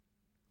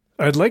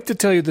I'd like to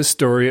tell you the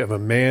story of a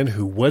man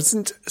who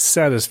wasn't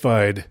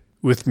satisfied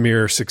with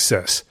mere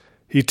success.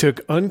 He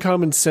took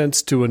uncommon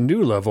sense to a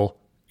new level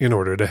in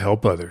order to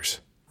help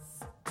others.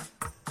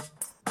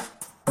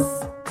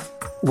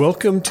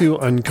 Welcome to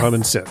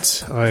Uncommon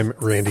Sense. I'm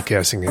Randy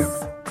Cassingham.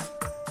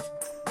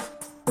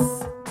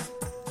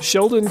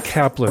 Sheldon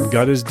Kaplan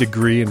got his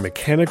degree in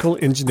mechanical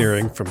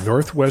engineering from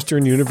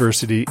Northwestern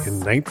University in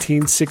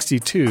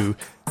 1962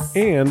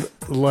 and,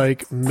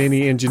 like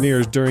many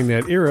engineers during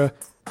that era,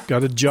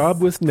 got a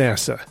job with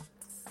NASA.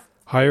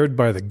 Hired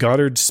by the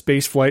Goddard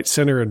Space Flight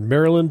Center in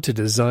Maryland to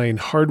design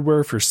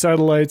hardware for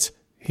satellites,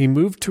 he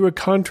moved to a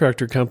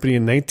contractor company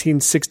in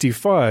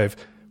 1965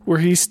 where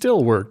he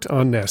still worked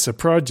on NASA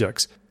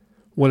projects.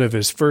 One of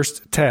his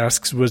first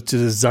tasks was to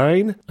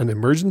design an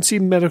emergency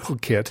medical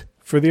kit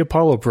for the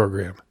Apollo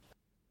program.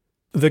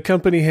 The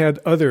company had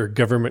other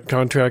government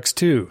contracts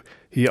too.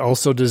 He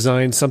also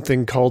designed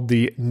something called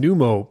the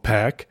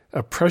Pneumo-Pak,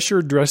 a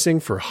pressure dressing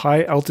for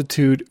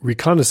high-altitude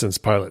reconnaissance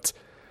pilots.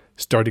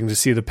 Starting to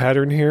see the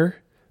pattern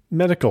here?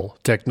 Medical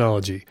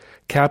technology.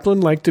 Kaplan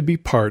liked to be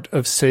part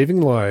of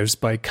saving lives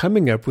by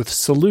coming up with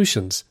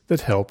solutions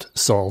that helped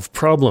solve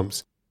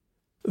problems.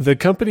 The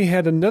company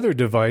had another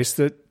device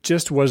that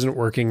just wasn't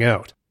working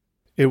out.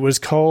 It was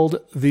called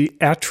the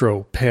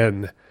Atro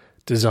Pen,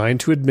 designed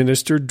to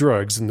administer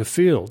drugs in the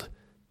field.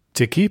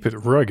 To keep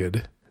it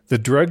rugged, the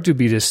drug to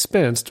be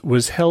dispensed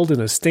was held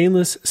in a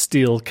stainless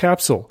steel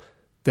capsule.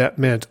 That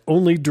meant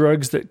only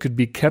drugs that could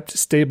be kept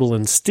stable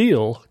in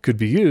steel could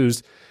be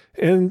used,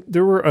 and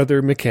there were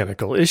other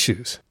mechanical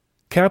issues.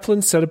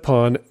 Kaplan set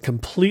upon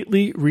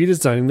completely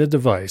redesigning the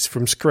device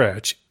from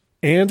scratch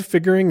and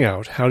figuring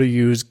out how to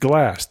use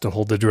glass to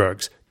hold the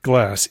drugs.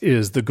 Glass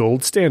is the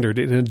gold standard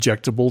in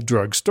injectable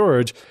drug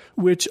storage,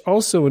 which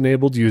also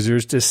enabled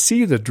users to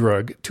see the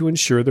drug to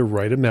ensure the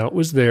right amount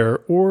was there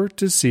or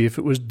to see if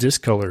it was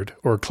discolored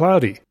or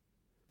cloudy.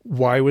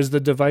 Why was the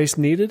device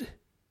needed?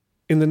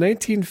 In the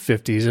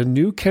 1950s, a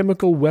new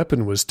chemical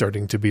weapon was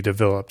starting to be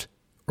developed,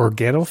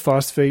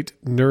 organophosphate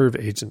nerve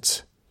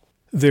agents.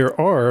 There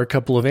are a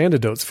couple of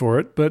antidotes for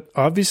it, but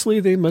obviously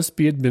they must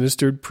be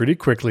administered pretty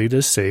quickly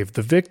to save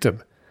the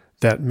victim.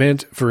 That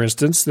meant, for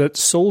instance, that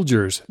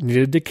soldiers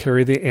needed to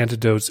carry the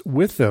antidotes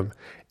with them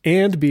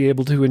and be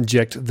able to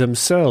inject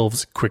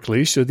themselves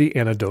quickly should the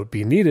antidote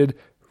be needed,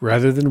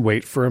 rather than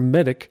wait for a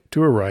medic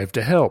to arrive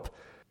to help.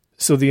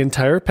 So the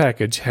entire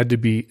package had to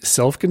be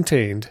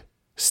self-contained,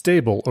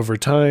 stable over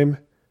time,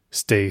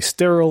 stay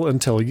sterile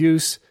until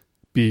use,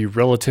 be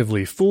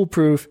relatively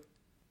foolproof,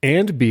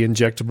 and be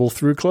injectable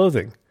through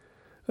clothing.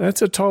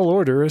 That's a tall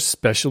order,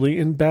 especially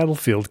in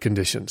battlefield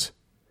conditions.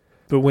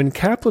 But when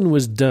Kaplan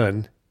was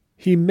done,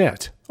 he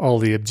met all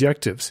the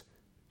objectives.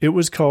 It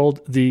was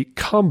called the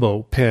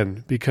Combo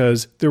Pen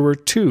because there were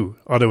 2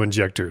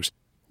 autoinjectors,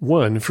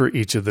 one for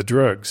each of the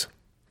drugs.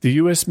 The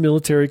U.S.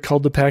 military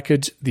called the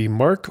package the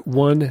Mark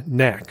I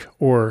NAC,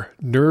 or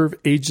Nerve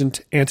Agent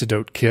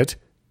Antidote Kit,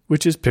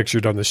 which is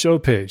pictured on the show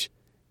page.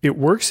 It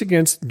works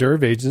against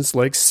nerve agents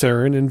like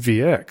sarin and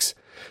VX.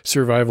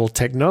 Survival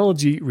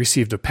Technology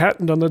received a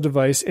patent on the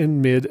device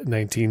in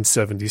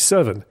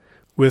mid-1977,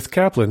 with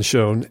Kaplan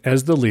shown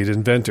as the lead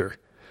inventor.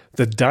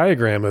 The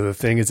diagram of the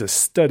thing is a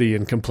study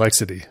in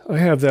complexity. I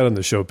have that on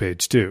the show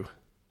page too.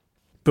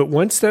 But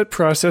once that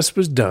process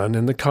was done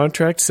and the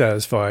contract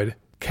satisfied,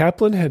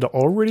 Kaplan had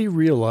already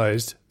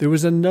realized there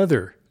was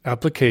another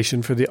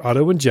application for the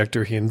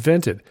autoinjector he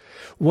invented,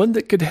 one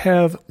that could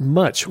have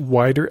much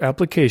wider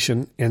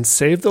application and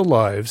save the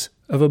lives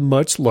of a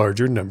much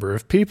larger number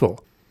of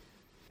people.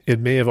 It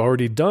may have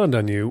already dawned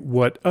on you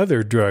what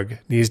other drug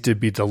needs to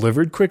be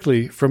delivered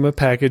quickly from a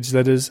package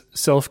that is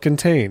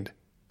self-contained,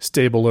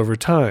 stable over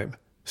time,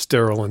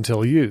 sterile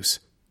until use,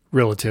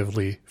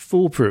 relatively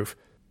foolproof,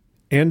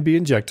 and be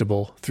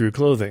injectable through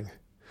clothing.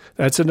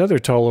 That's another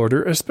tall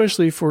order,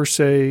 especially for,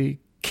 say,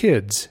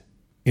 kids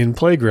in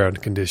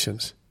playground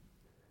conditions.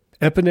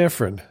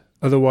 Epinephrine,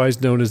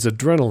 otherwise known as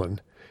adrenaline,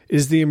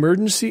 is the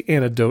emergency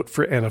antidote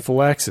for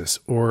anaphylaxis,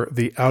 or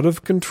the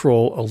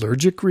out-of-control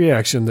allergic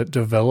reaction that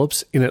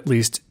develops in at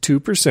least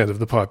 2% of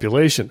the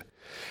population.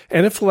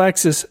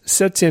 Anaphylaxis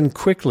sets in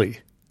quickly,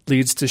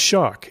 leads to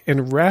shock,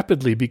 and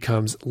rapidly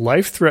becomes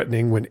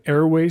life-threatening when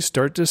airways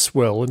start to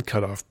swell and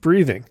cut off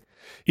breathing.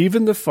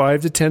 Even the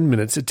 5 to 10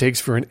 minutes it takes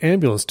for an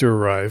ambulance to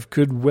arrive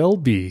could well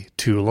be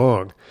too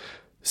long.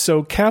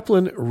 So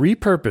Kaplan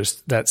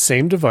repurposed that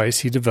same device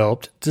he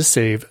developed to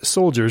save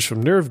soldiers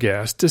from nerve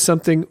gas to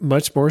something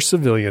much more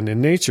civilian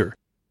in nature.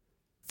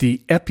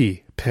 The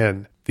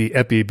EpiPen, the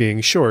epi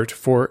being short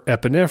for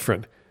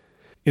epinephrine.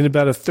 In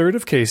about a third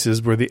of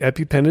cases where the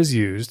EpiPen is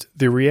used,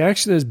 the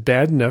reaction is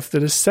bad enough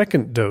that a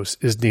second dose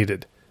is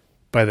needed.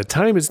 By the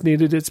time it's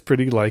needed, it's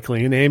pretty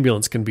likely an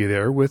ambulance can be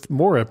there with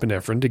more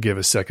epinephrine to give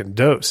a second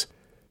dose.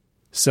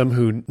 Some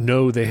who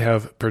know they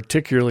have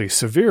particularly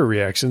severe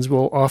reactions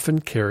will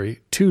often carry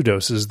 2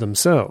 doses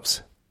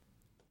themselves.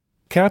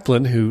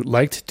 Kaplan, who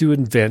liked to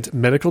invent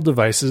medical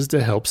devices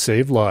to help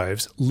save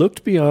lives,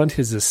 looked beyond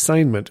his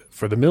assignment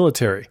for the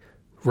military.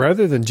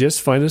 Rather than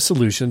just find a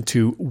solution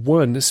to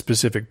one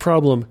specific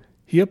problem,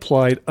 he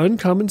applied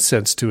uncommon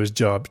sense to his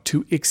job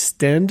to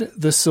extend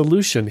the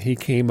solution he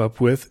came up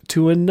with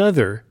to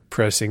another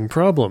pressing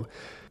problem,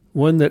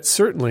 one that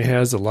certainly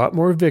has a lot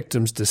more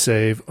victims to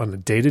save on a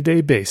day-to-day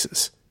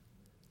basis.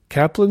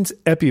 Kaplan's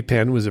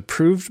EpiPen was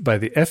approved by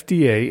the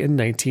FDA in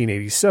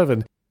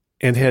 1987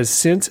 and has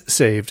since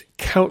saved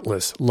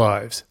countless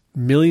lives.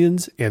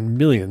 Millions and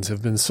millions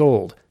have been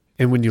sold.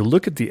 And when you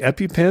look at the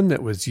EpiPen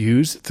that was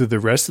used through the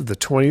rest of the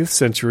 20th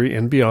century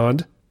and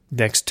beyond,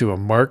 next to a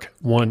Mark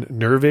I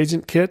nerve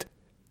agent kit,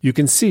 you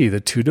can see the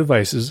two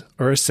devices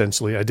are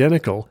essentially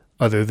identical,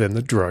 other than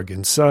the drug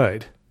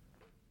inside.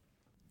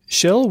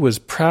 Schell was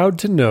proud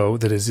to know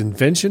that his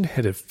invention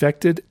had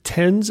affected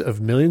tens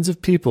of millions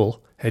of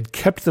people, had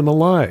kept them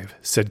alive,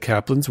 said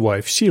Kaplan's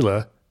wife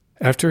Sheila,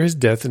 after his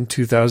death in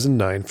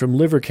 2009 from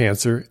liver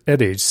cancer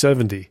at age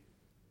 70.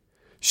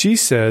 She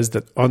says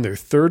that on their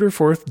third or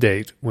fourth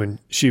date, when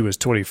she was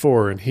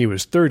 24 and he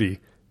was 30,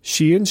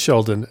 she and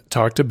Sheldon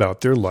talked about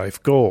their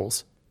life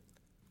goals.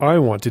 I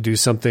want to do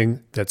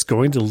something that's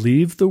going to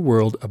leave the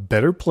world a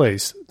better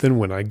place than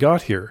when I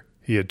got here,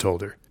 he had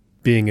told her.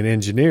 Being an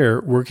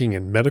engineer working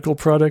in medical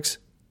products,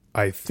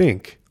 I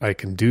think I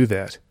can do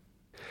that.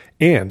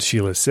 And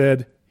Sheila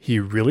said he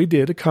really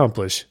did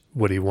accomplish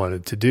what he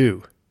wanted to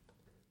do.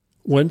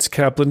 Once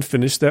Kaplan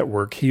finished that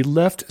work, he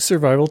left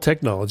Survival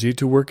Technology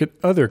to work at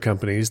other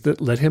companies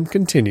that let him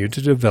continue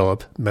to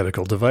develop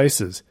medical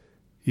devices.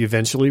 He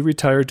eventually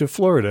retired to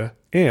Florida,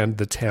 and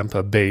the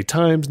Tampa Bay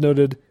Times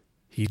noted,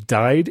 he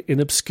died in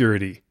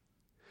obscurity.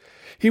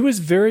 He was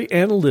very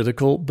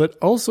analytical, but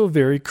also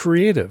very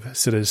creative,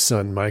 said his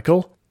son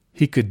Michael.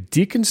 He could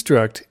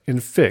deconstruct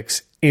and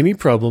fix any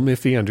problem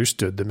if he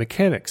understood the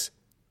mechanics.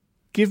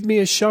 Give me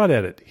a shot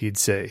at it, he'd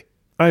say.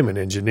 I'm an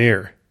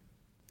engineer.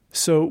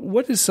 So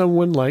what is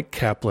someone like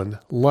Kaplan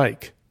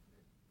like?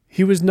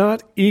 He was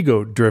not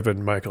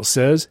ego-driven, Michael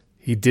says.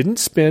 He didn't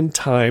spend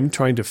time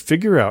trying to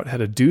figure out how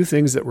to do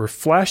things that were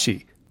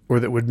flashy or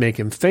that would make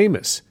him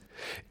famous.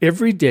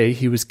 Every day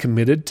he was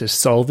committed to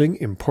solving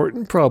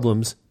important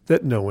problems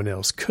that no one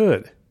else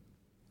could.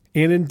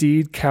 And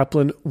indeed,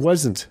 Kaplan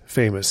wasn't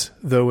famous,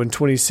 though in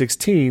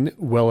 2016,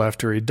 well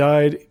after he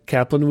died,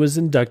 Kaplan was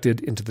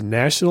inducted into the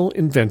National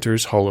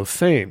Inventors Hall of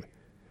Fame.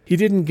 He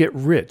didn't get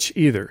rich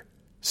either.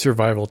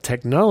 Survival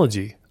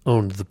Technology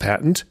owned the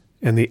patent,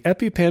 and the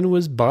EpiPen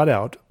was bought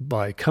out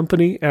by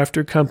company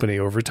after company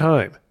over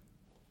time.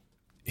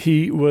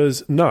 He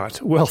was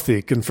not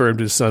wealthy,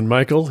 confirmed his son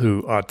Michael,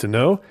 who ought to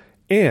know,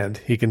 and,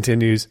 he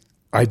continues,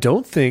 I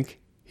don't think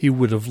he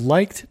would have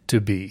liked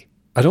to be.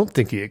 I don't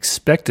think he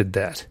expected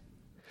that.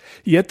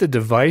 Yet the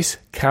device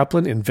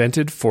Kaplan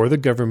invented for the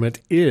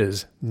government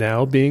is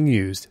now being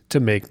used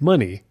to make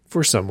money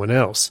for someone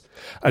else.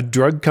 A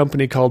drug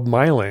company called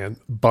Mylan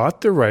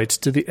bought the rights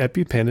to the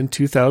EpiPen in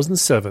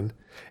 2007,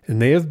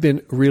 and they have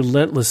been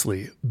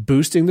relentlessly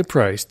boosting the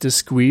price to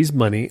squeeze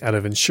money out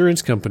of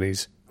insurance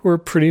companies who are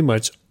pretty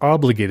much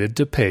obligated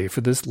to pay for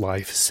this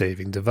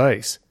life-saving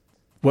device.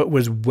 What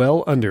was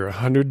well under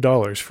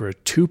 $100 for a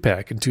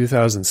 2-pack in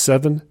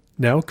 2007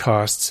 now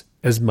costs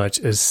as much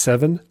as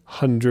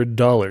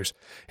 $700,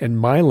 and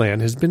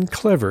Mylan has been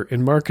clever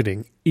in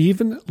marketing,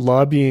 even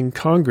lobbying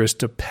Congress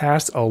to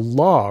pass a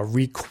law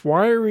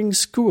requiring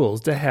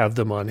schools to have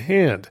them on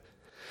hand.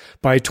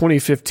 By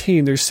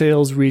 2015, their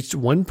sales reached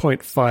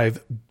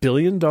 $1.5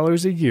 billion a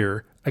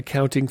year,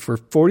 accounting for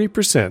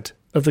 40%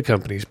 of the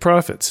company's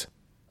profits.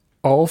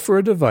 All for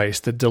a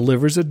device that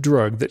delivers a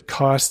drug that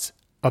costs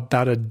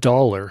about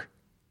 $1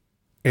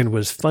 and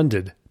was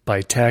funded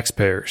by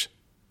taxpayers.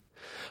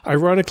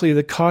 Ironically,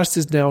 the cost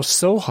is now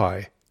so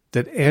high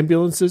that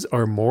ambulances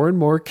are more and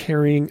more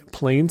carrying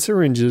plain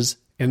syringes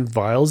and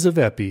vials of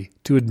Epi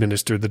to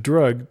administer the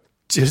drug,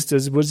 just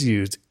as was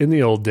used in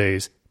the old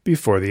days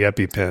before the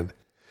EpiPen.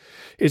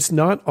 It's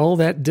not all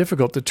that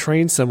difficult to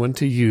train someone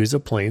to use a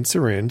plain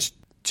syringe,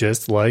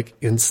 just like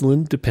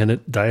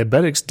insulin-dependent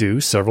diabetics do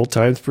several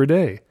times per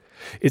day.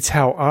 It's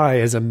how I,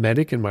 as a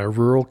medic in my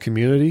rural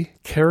community,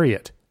 carry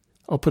it.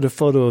 I'll put a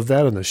photo of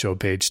that on the show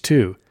page,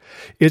 too.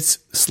 It's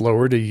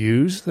slower to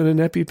use than an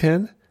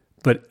EpiPen,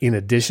 but in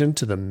addition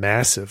to the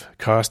massive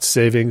cost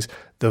savings,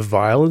 the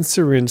vial and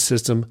syringe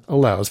system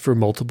allows for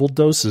multiple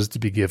doses to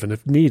be given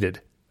if needed.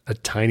 A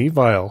tiny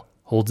vial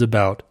holds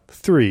about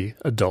 3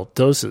 adult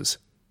doses.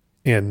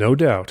 And no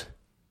doubt,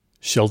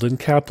 Sheldon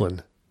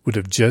Kaplan would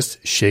have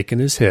just shaken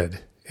his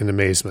head in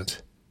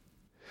amazement.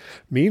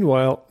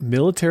 Meanwhile,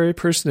 military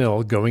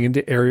personnel going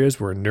into areas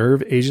where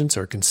nerve agents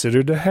are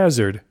considered a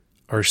hazard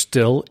are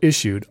still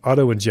issued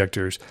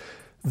autoinjectors,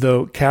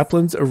 though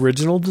Kaplan's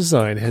original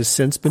design has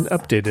since been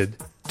updated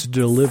to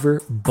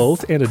deliver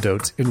both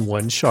antidotes in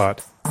one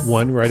shot,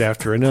 one right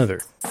after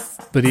another.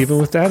 But even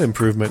with that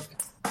improvement,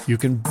 you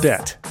can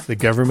bet the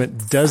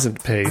government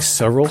doesn't pay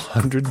several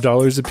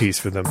 $100s apiece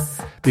for them,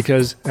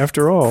 because,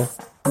 after all,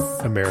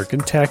 American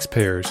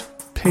taxpayers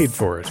paid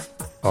for it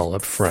all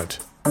up front.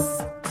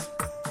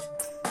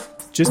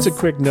 Just a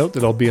quick note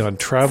that I'll be on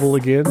travel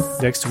again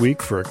next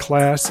week for a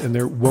class, and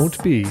there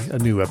won't be a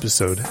new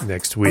episode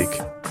next week.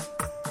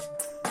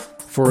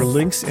 For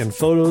links and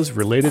photos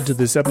related to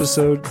this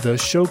episode, the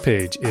show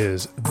page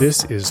is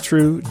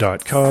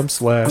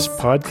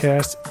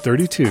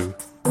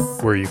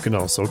thisistrue.com/podcast32, where you can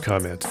also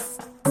comment.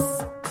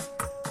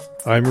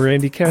 I'm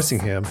Randy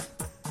Cassingham,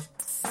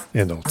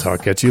 and I'll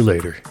talk at you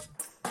later.